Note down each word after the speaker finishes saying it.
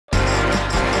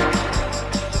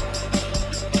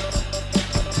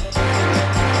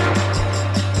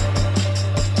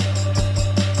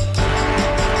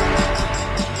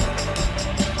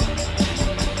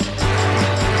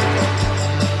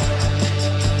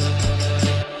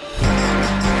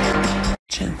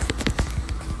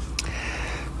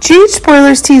Cage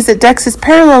spoilers tease that Dex's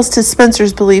parallels to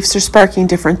Spencer's beliefs are sparking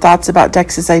different thoughts about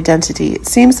Dex's identity. It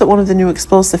seems that one of the new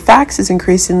explosive facts is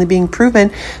increasingly being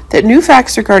proven, that new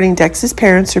facts regarding Dex's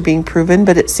parents are being proven,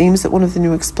 but it seems that one of the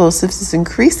new explosives is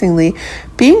increasingly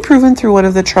being proven through one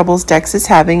of the troubles Dex is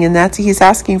having, and that's he's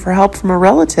asking for help from a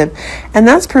relative, and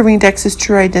that's proving Dex's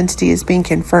true identity is being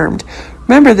confirmed.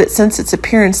 Remember that since its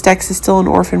appearance, Dex is still an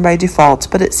orphan by default,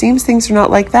 but it seems things are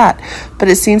not like that. But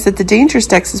it seems that the dangers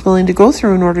Dex is willing to go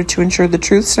through in order to ensure the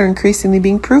truths are increasingly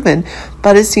being proven.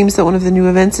 But it seems that one of the new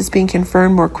events is being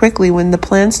confirmed more quickly when the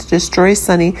plans to destroy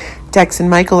Sunny, Dex and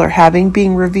Michael are having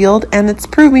being revealed, and it's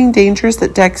proving dangers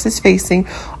that Dex is facing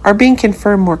are being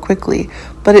confirmed more quickly.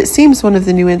 But it seems one of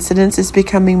the new incidents is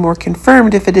becoming more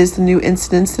confirmed if it is the new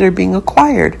incidents that are being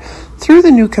acquired. Through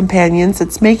the new companions,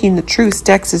 it's making the truths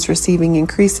Dex is receiving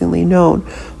increasingly known.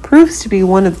 Proves to be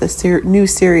one of the new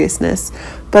seriousness.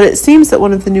 But it seems that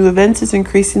one of the new events is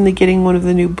increasingly getting one of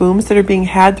the new booms that are being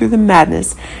had through the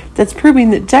madness that's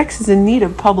proving that Dex is in need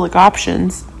of public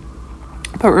options.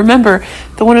 But remember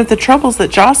that one of the troubles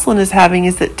that Jocelyn is having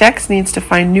is that Dex needs to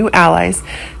find new allies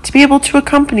to be able to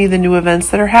accompany the new events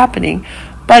that are happening.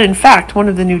 But in fact, one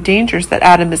of the new dangers that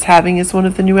Adam is having is one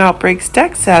of the new outbreaks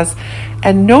Dex has,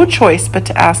 and no choice but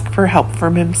to ask for help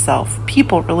from himself,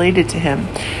 people related to him.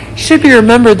 It should be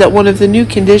remembered that one of the new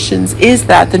conditions is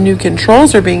that the new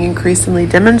controls are being increasingly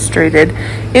demonstrated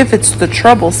if it's the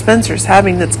trouble Spencer's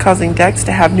having that's causing Dex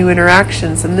to have new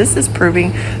interactions, and this is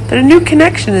proving that a new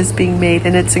connection is being made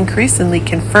and it's increasingly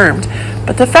confirmed.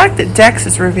 But the fact that Dex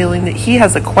is revealing that he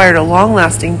has acquired a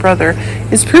long-lasting brother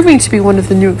is proving to be one of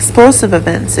the new explosive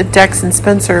events. If Dex and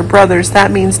Spencer are brothers,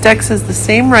 that means Dex has the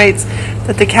same rights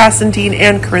that the Cassadine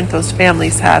and Corinthos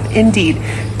families have. Indeed,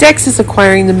 Dex is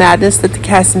acquiring the madness that the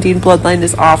Cassadine bloodline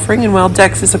is offering, and while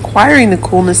Dex is acquiring the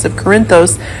coolness of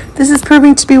Corinthos, this is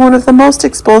proving to be one of the most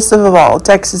explosive of all.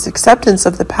 Dex's acceptance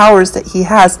of the powers that he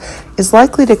has is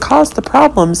likely to cause the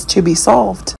problems to be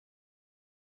solved.